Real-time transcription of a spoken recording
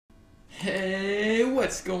Hey,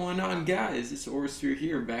 what's going on, guys? It's Orster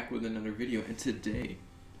here, back with another video, and today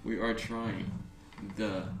we are trying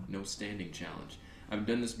the no standing challenge. I've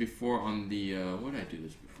done this before on the what did I do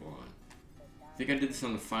this before on? I think I did this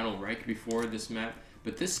on the Final Reich before this map,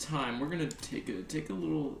 but this time we're gonna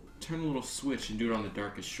turn a little switch and do it on the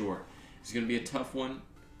Darkest Shore. It's gonna be a tough one.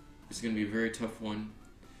 It's gonna be a very tough one,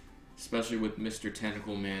 especially with Mr.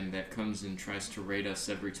 Tentacle Man that comes and tries to raid us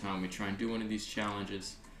every time we try and do one of these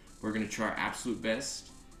challenges. We're going to try our absolute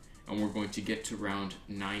best, and we're going to get to round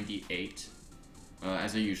 98,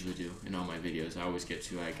 as I usually do in all my videos. I always get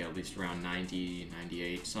to like at least round 90,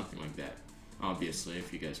 98, something like that, obviously,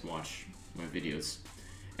 if you guys watch my videos.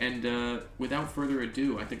 And without further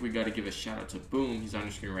ado, I think we got to give a shout out to Boom. He's on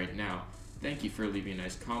your screen right now. Thank you for leaving a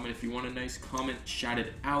nice comment. If you want a nice comment, shout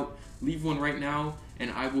it out. Leave one right now,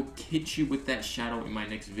 and I will hit you with that shout out in my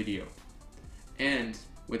next video. And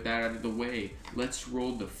with that out of the way, let's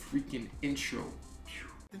roll the freaking intro.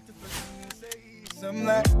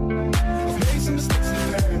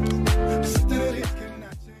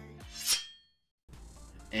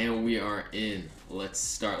 And we are in. Let's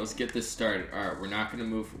start. Let's get this started. Alright, we're not going to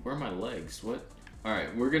move. Where are my legs? What?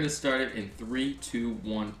 Alright, we're going to start it in 3, 2,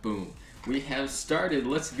 1, boom. We have started.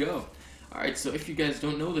 Let's go. Alright, so if you guys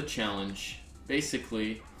don't know the challenge,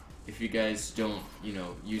 basically, if you guys don't,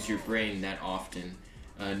 use your brain that often,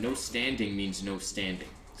 no standing means no standing.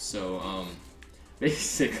 So,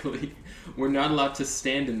 basically, we're not allowed to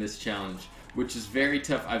stand in this challenge, which is very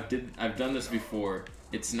tough. I've done this before.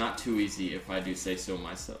 It's not too easy, if I do say so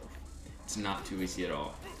myself. It's not too easy at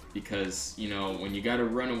all, because when you gotta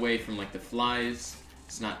run away from like the flies,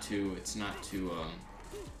 it's not too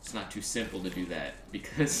simple to do that,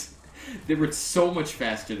 because they were so much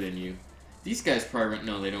faster than you. These guys probably run.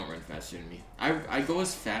 No, they don't run faster than me. I go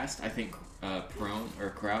as fast, I think, prone or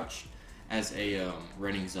crouched as a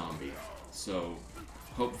running zombie. So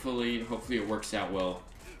hopefully it works out well,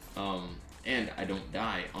 and I don't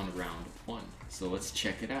die on round 1. So let's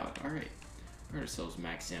check it out. All right, got ourselves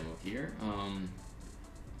max ammo here. I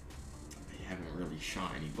haven't really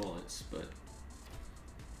shot any bullets, but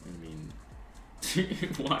I mean,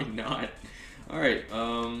 why not? All right.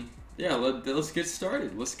 Yeah, let's get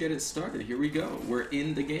started. Let's get it started. Here we go. We're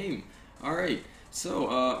in the game. Alright, so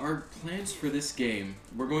our plans for this game,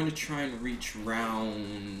 we're going to try and reach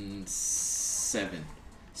round 7.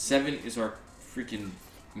 7 is our freaking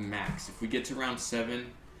max. If we get to round 7,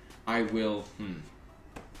 I will,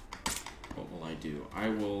 what will I do? I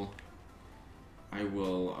will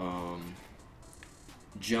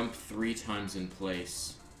jump 3 times in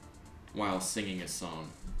place while singing a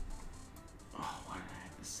song. Oh, why did I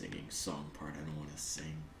have the singing song part? I don't want to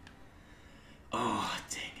sing. Oh,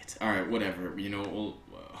 dang it. Alright, whatever. We'll,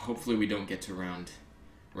 hopefully we don't get to round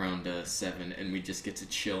 7 and we just get to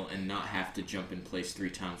chill and not have to jump in place 3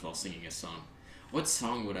 times while singing a song. What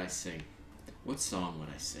song would I sing? What song would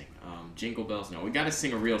I sing? Jingle Bells? No, we gotta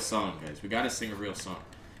sing a real song, guys. We gotta sing a real song.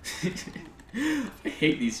 I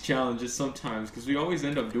hate these challenges sometimes because we always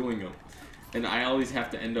end up doing them. And I always have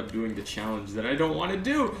to end up doing the challenge that I don't want to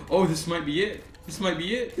do. Oh, this might be it. This might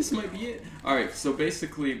be it. This might be it. Alright, so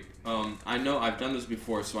basically, I know I've done this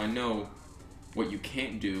before, so I know what you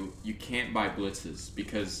can't do. You can't buy blitzes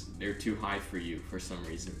because they're too high for you for some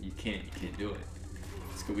reason. You can't do it.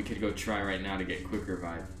 Let's go. We could go try right now to get quick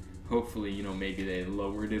revive. Hopefully, maybe they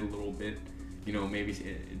lowered it a little bit. Maybe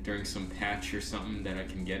during some patch or something that I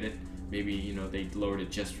can get it. Maybe, they lowered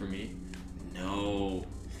it just for me. No.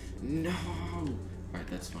 No! Alright,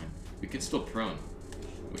 that's fine. We can still prone,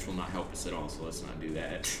 which will not help us at all, so let's not do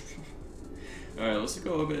that. Alright, let's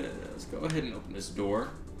go ahead and open this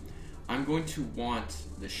door. I'm going to want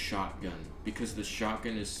the shotgun, because the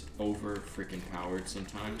shotgun is over freaking powered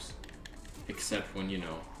sometimes. Except when,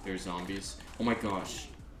 there's zombies. Oh my gosh.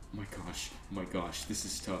 Oh my gosh. Oh my gosh. This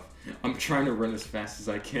is tough. I'm trying to run as fast as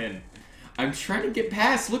I can. I'm trying to get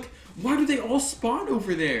past. Look, why do they all spawn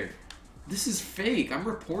over there? This is fake. I'm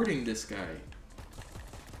reporting this guy.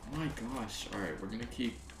 Oh my gosh. Alright, we're gonna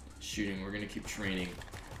keep shooting. We're gonna keep training.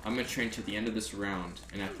 I'm gonna train to the end of this round.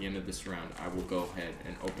 And at the end of this round, I will go ahead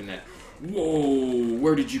and open that. Whoa!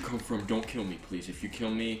 Where did you come from? Don't kill me, please. If you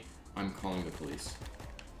kill me, I'm calling the police.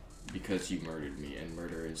 Because you murdered me, and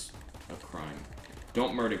murder is a crime.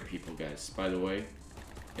 Don't murder people, guys. By the way,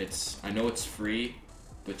 I know it's free,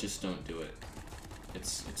 but just don't do it.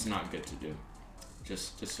 It's not good to do.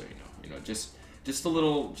 Just so you know, just a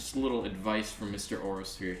little advice from Mr.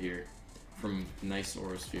 Orosphere here, from nice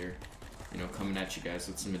Orosphere, coming at you guys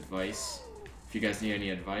with some advice. If you guys need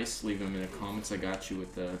any advice, leave them in the comments. I got you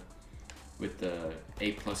with with the A+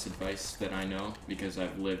 advice that I know, because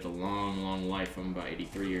I've lived a long, long life. I'm about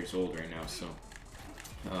 83 years old right now, so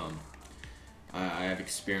I have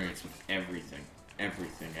experience with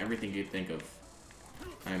everything you think of.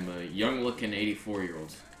 I'm a young-looking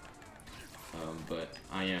 84-year-old, but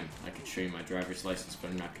I could show you my driver's license, but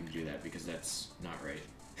I'm not going to do that because that's not right.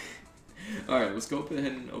 Alright, let's go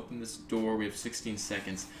ahead and open this door. We have 16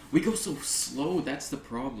 seconds. We go so slow, that's the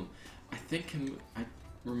problem. I think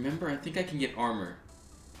I can get armor.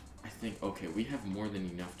 Okay, we have more than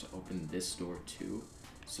enough to open this door too.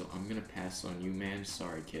 So I'm gonna pass on you, man.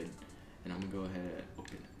 Sorry, kid. And I'm gonna go ahead and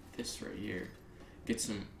open this right here. Get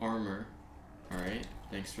some armor. Alright,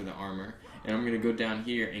 thanks for the armor. And I'm gonna go down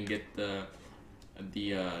here and get the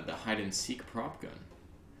hide-and-seek prop gun.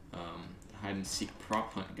 Hide-and-seek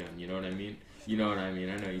prop hunt gun, you know what I mean? You know what I mean,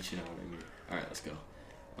 I know you should know what I mean. Alright, let's go.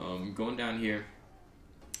 Going down here.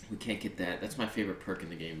 We can't get that. That's my favorite perk in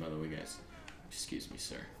the game, by the way, guys. Excuse me,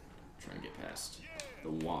 sir. I'm trying to get past the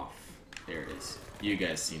waff. There it is. You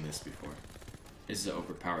guys seen this before. This is an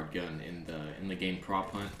overpowered gun in the game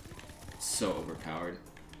prop hunt. It's so overpowered.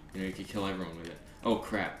 You know, you can kill everyone with it. Oh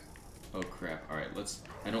crap. Oh crap. Alright,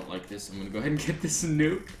 I don't like this. I'm gonna go ahead and get this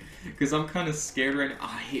nuke. Because I'm kind of scared right now.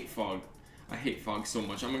 Oh, I hate fog. I hate fog so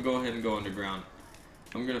much. I'm gonna go ahead and go underground.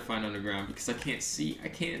 I'm gonna find underground because I can't see. I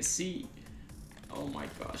can't see. Oh my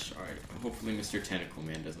gosh. Alright. Hopefully Mr. Tentacle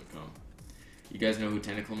Man doesn't come. You guys know who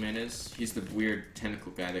Tentacle Man is? He's the weird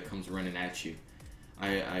tentacle guy that comes running at you.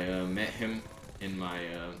 I met him in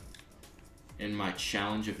my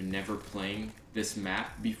challenge of never playing this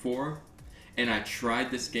map before. And I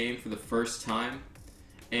tried this game for the first time.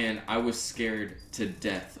 And I was scared to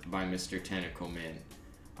death by Mr. Tentacle Man.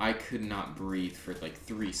 I could not breathe for like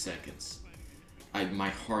 3 seconds. My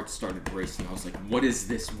heart started racing. I was like, what is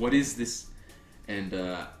this? What is this? And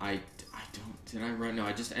did I run? No,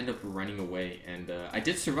 I just ended up running away, and I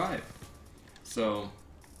did survive. So,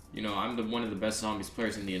 you know, I'm one of the best zombies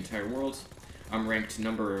players in the entire world. I'm ranked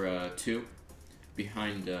number 2,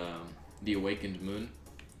 behind the Awakened Moon.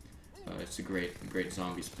 It's a great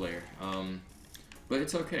zombies player. But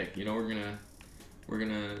it's okay. You know, we're gonna.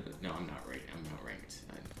 No, I'm not ranked. I'm not ranked.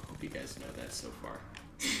 I hope you guys know that so far.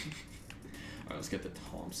 Alright, let's get the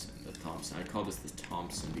Thompson. The Thompson. I call this the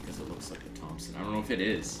Thompson because it looks like the Thompson. I don't know if it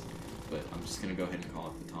is, but I'm just gonna go ahead and call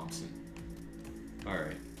it the Thompson.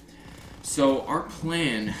 Alright. So, our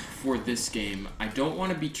plan for this game, I don't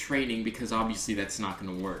want to be training because obviously that's not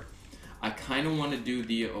gonna work. I kind of want to do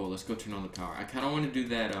the... Oh, let's go turn on the power. I kind of want to do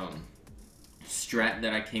that strat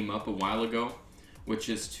that I came up a while ago, which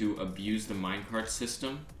is to abuse the minecart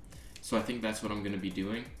system. So I think that's what I'm gonna be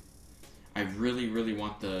doing. I really, really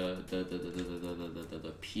want the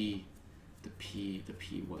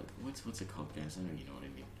what's it called, guys? I know you know what I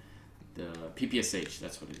mean. The PPSH.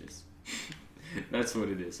 That's what it is. That's what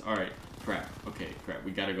it is. All right. Crap. Okay. Crap.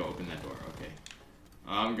 We gotta go open that door. Okay.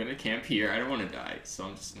 I'm gonna camp here. I don't want to die, so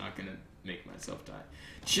I'm just not gonna make myself die.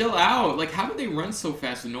 Chill out. Like, how do they run so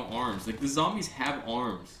fast with no arms? Like, the zombies have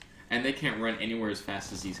arms. And they can't run anywhere as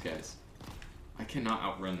fast as these guys. I cannot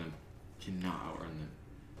outrun them. Cannot outrun them.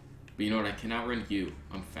 But you know what? I can outrun you.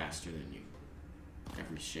 I'm faster than you.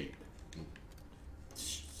 Every shape.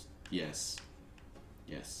 Yes.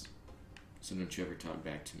 Yes. So don't you ever talk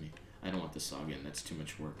back to me. I don't want the saw again. That's too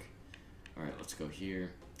much work. Alright, let's go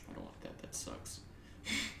here. I don't want that. That sucks.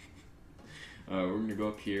 We're gonna go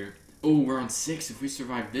up here. Oh, we're on 6 if we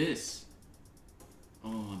survive this.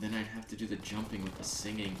 Oh, then I'd have to do the jumping with the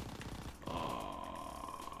singing.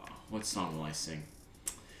 What song will I sing?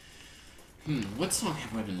 What song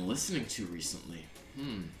have I been listening to recently?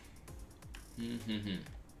 You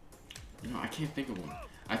know, I can't think of one.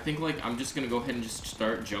 I think, like, I'm just gonna go ahead and just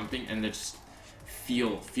start jumping and then just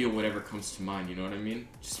feel whatever comes to mind, you know what I mean?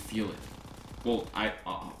 Just feel it. Well,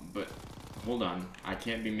 but hold on. I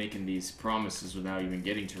can't be making these promises without even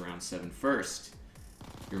getting to round 7 first.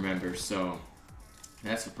 Remember, so...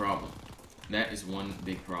 That's the problem. That is one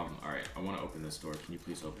big problem. Alright, I want to open this door. Can you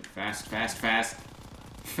please open? Fast, fast, fast.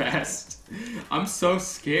 Fast. I'm so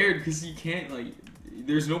scared because you can't, like...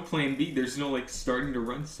 There's no plan B. There's no, like, starting to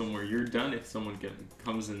run somewhere. You're done if someone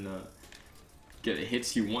comes and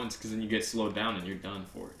hits you once, because then you get slowed down and you're done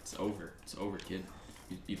for it. It's over. It's over, kid.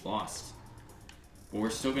 You've lost. But we're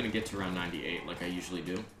still going to get to round 98 like I usually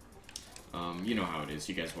do. You know how it is.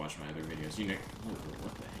 You guys watch my other videos. You know...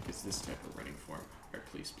 What the heck is this type of running form? Alright,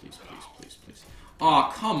 please, please, please, please, please.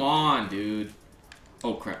 Aw, come on, dude.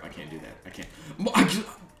 Oh, crap. I can't do that. I can't. I just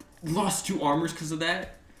lost 2 armors because of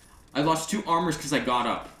that. I lost 2 armors because I got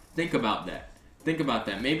up. Think about that. Think about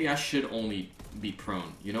that. Maybe I should only be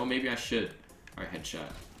prone. You know, maybe I should. Alright,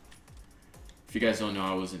 headshot. If you guys don't know,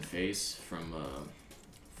 I was in phase from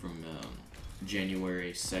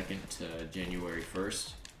January 2nd to January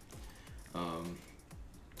 1st.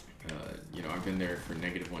 You know, I've been there for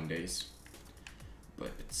 -1 days.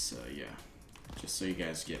 But it's, yeah. Just so you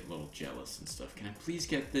guys get a little jealous and stuff. Can I please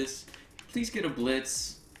get this? Please get a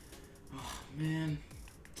blitz. Oh, man.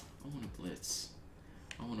 I want a blitz.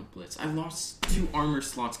 I want a blitz. I lost 2 armor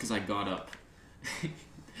slots because I got up.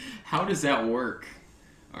 How does that work?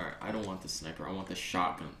 Alright, I don't want the sniper. I want the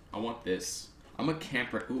shotgun. I want this. I'm a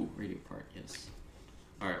camper. Ooh, radio part, yes.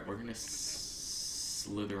 Alright, we're gonna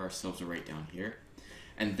slither ourselves right down here.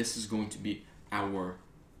 And this is going to be our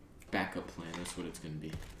backup plan. That's what it's gonna be.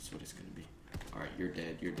 That's what it's gonna be. Alright, you're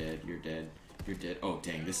dead, you're dead, you're dead, you're dead. Oh,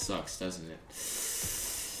 dang, this sucks, doesn't it?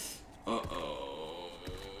 Uh-oh.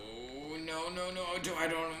 No, no, no, I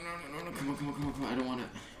don't, no, come on. I don't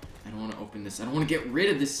wanna open this. I don't wanna get rid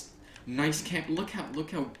of this nice camp. Look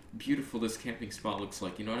how beautiful this camping spot looks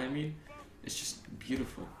like, you know what I mean? It's just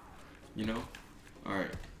beautiful, you know?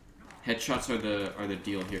 Alright. Headshots are the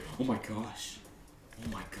deal here. Oh my gosh. Oh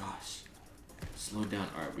my gosh. Slow down.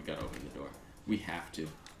 Alright, we gotta open the door. We have to.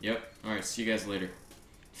 Yep. Alright, see you guys later.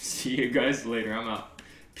 See you guys later. I'm out.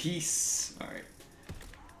 Peace. Alright.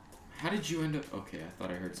 How did you end up? Okay, I thought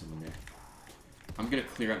I heard someone there. I'm gonna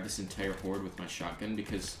clear out this entire horde with my shotgun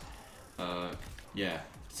because, yeah,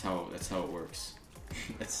 that's how it works.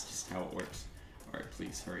 That's just how it works. Alright,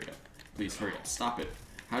 please hurry up. Please hurry up. Stop it.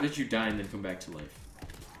 How did you die and then come back to life?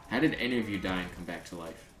 How did any of you die and come back to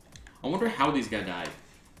life? I wonder how these guys died.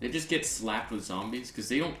 They just get slapped with zombies because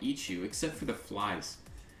they don't eat you except for the flies.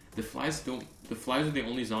 The flies are the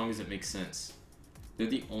only zombies that make sense. They're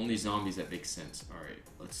the only zombies that make sense. Alright,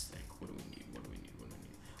 let's think. What do we need?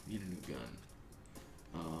 We need a new gun.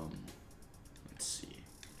 Let's see.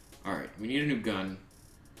 Alright, we need a new gun.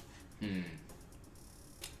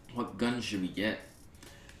 What gun should we get?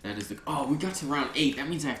 That is the... Oh, we got to round 8. That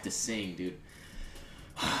means I have to sing, dude.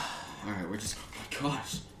 Alright, we're just... Oh my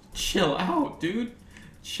gosh. Chill out, dude.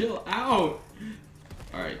 Chill out.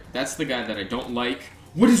 Alright, that's the guy that I don't like.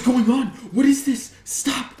 What is going on? What is this?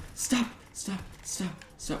 Stop. Stop. Stop. Stop.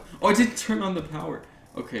 Stop. Oh, I didn't turn on the power.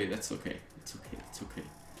 Okay, that's okay. It's okay. It's okay.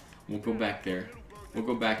 We'll go back there. We'll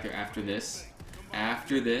go back there after this.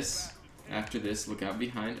 After this. After this. Look out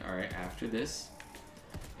behind. Alright, after this.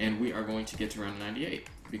 And we are going to get to round 98.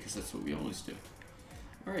 Because that's what we always do.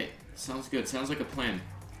 Alright, sounds good. Sounds like a plan.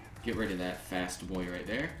 Get rid of that fast boy right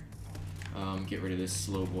there. Get rid of this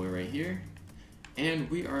slow boy right here. And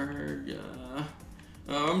we are...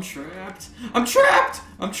 I'm trapped. I'm trapped!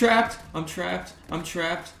 I'm trapped! I'm trapped! I'm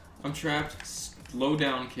trapped! I'm trapped! Slow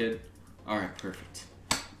down, kid. Alright, perfect.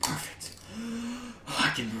 Perfect. Oh,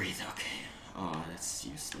 I can breathe, okay. Oh, that's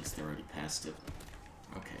useless. They're already past it.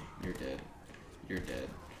 Okay, you're dead. You're dead.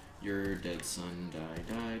 You're dead, son. Die,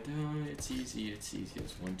 die, die. It's easy. It's easy.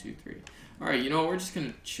 It's 1, 2, 3. Alright, you know what? We're just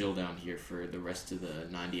gonna chill down here for the rest of the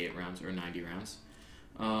 98 rounds, or 90 rounds.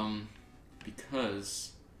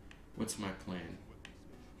 Because... What's my plan?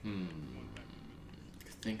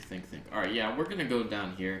 Think. Alright, yeah, we're gonna go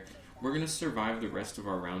down here. We're gonna survive the rest of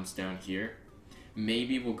our rounds down here.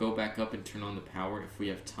 Maybe we'll go back up and turn on the power if we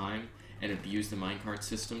have time, and abuse the minecart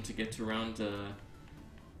system to get to round,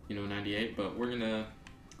 98. But we're gonna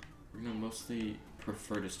mostly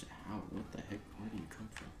prefer to... What the heck? Where do you come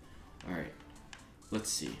from? Alright, let's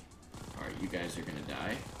see. Alright, you guys are gonna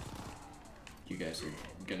die. You guys are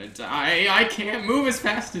gonna die. I can't move as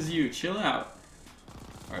fast as you. Chill out.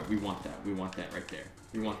 Alright, we want that. We want that right there.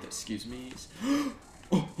 We want that. Excuse me.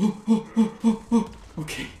 Oh.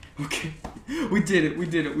 Okay. We did it. We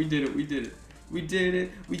did it.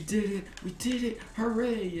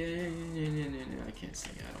 Hooray. Yeah. I can't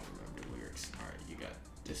sing. I don't remember the lyrics. Alright, you got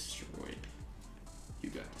destroyed. You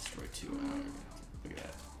got destroyed too. Look at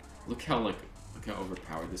that. Look how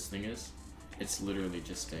overpowered this thing is. It's literally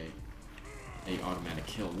just a automatic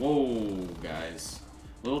kill. Whoa, guys.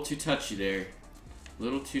 A little too touchy there.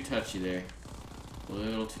 Little too touchy.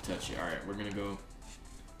 Alright, we're gonna go.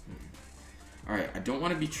 Alright, I don't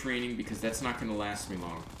want to be training because that's not gonna last me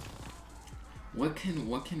long. What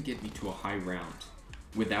can get me to a high round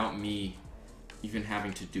without me even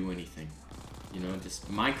having to do anything? You know, just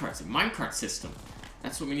minecart system.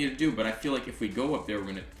 That's what we need to do, but I feel like if we go up there,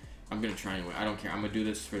 I'm gonna try anyway. I don't care. I'm gonna do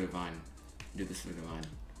this for Divine.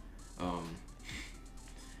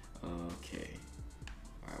 Okay.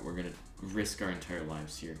 Alright, we're gonna risk our entire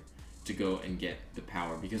lives here to go and get the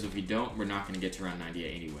power, because if we don't, we're not gonna get to round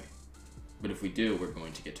 98 anyway. But if we do, we're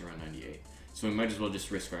going to get to round 98. So we might as well just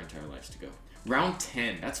risk our entire lives to go. Round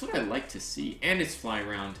 10, that's what I like to see. And it's fly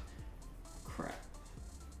round. Crap.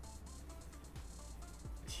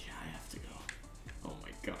 Yeah, I have to go.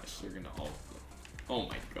 gosh, they're gonna all... Oh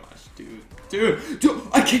my gosh, dude. Dude,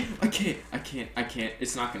 I can't.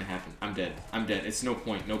 It's not gonna happen. I'm dead. It's no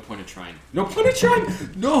point of trying. No,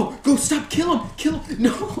 go, stop, kill him.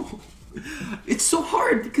 No. It's so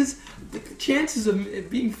hard because the chances of it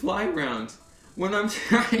being fly round when I'm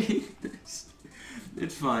trying this.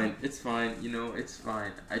 It's fine, you know, it's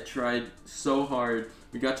fine. I tried so hard.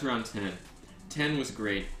 We got to round 10. 10 was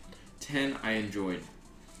great. 10 I enjoyed.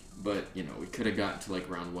 But, you know, we could have gotten to like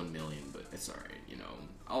round 1 million, but it's alright, you know.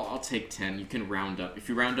 I'll take 10. You can round up. If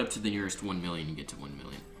you round up to the nearest 1 million, you get to 1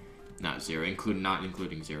 million. Not 0, not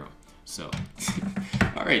including 0. So,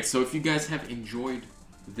 alright, so if you guys have enjoyed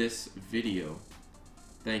this video,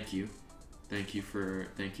 thank you. Thank you for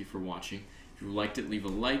watching. If you liked it, leave a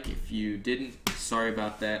like. If you didn't, sorry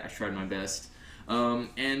about that. I tried my best.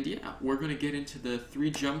 And yeah, we're gonna get into the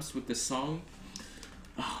 3 jumps with the song.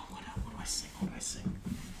 Oh, what do I sing?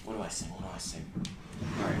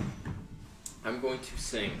 Alright. I'm going to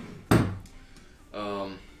sing.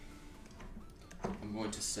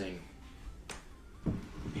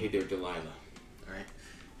 Hey There Delilah. Alright.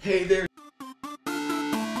 Hey there.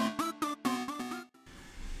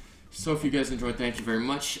 So if you guys enjoyed, thank you very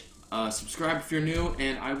much. Subscribe if you're new,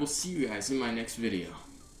 and I will see you guys in my next video.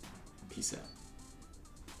 Peace out.